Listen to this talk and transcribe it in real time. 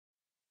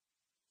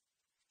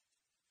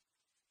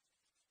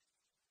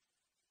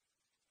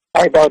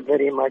I doubt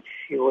very much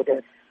she would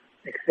have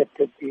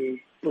accepted the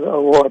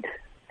award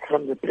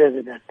from the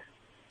president.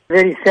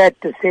 Very sad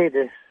to say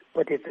this,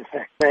 but it's a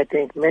fact. I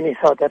think many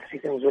South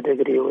Africans would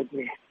agree with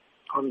me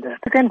on that.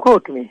 You can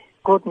quote me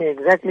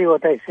exactly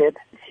what I said.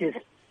 She's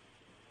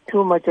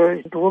too much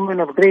a woman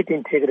of great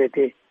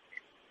integrity.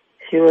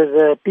 She was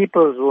a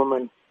people's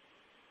woman.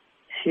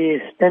 She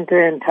spent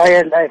her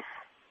entire life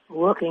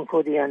working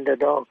for the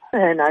underdog.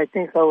 And I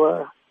think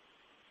our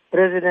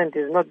president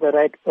is not the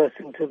right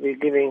person to be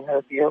giving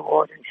her the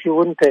award. And she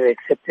wouldn't have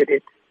accepted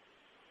it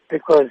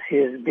because he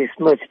has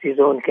besmirched his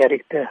own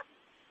character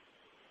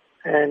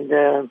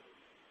and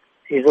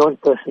his own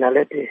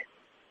personality.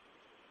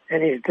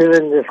 And he's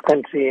driven this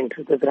country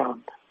into the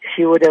ground.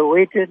 She would have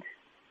waited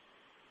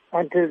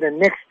until the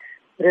next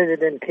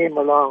president came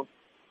along,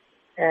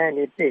 and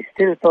if they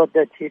still thought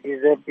that she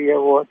deserved the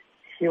award,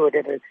 she would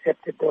have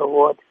accepted the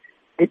award,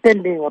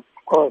 depending, of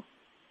course,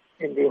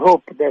 in the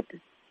hope that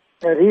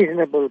a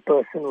reasonable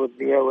person would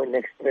be our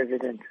next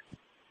president.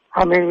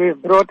 I mean,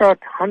 we've brought out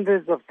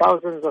hundreds of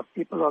thousands of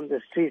people on the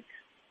streets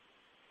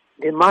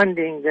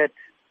demanding that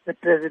the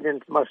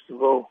president must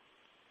go.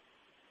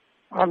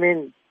 I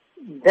mean,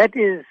 that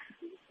is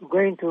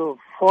going to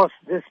force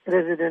this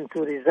president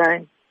to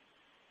resign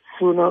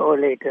sooner or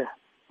later,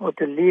 or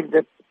to leave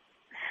the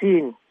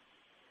scene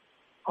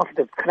of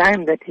the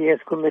crime that he has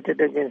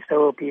committed against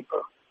our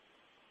people.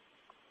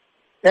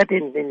 That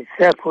in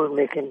itself will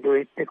make him do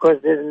it, because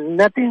there's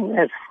nothing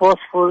as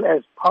forceful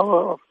as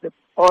power of the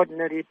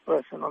ordinary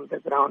person on the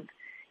ground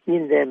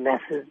in their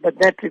masses, but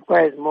that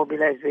requires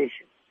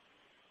mobilization.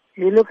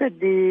 You look at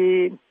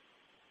the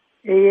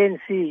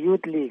ANC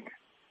Youth League.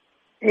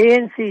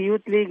 ANC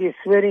Youth League is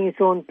swearing its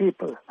own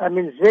people. I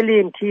mean,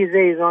 Zweli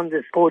Mkhize is on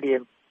this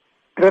podium.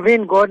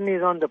 Praveen Gordhan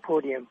is on the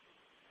podium.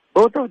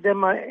 Both of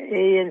them are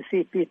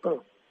ANC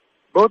people.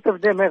 Both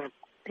of them have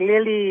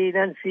clearly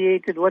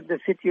enunciated what the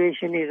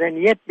situation is,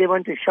 and yet they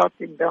want to shout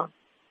him down.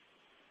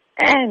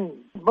 And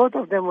both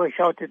of them were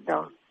shouted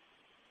down.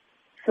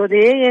 So the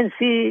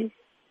ANC,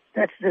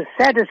 that's the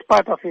saddest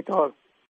part of it all.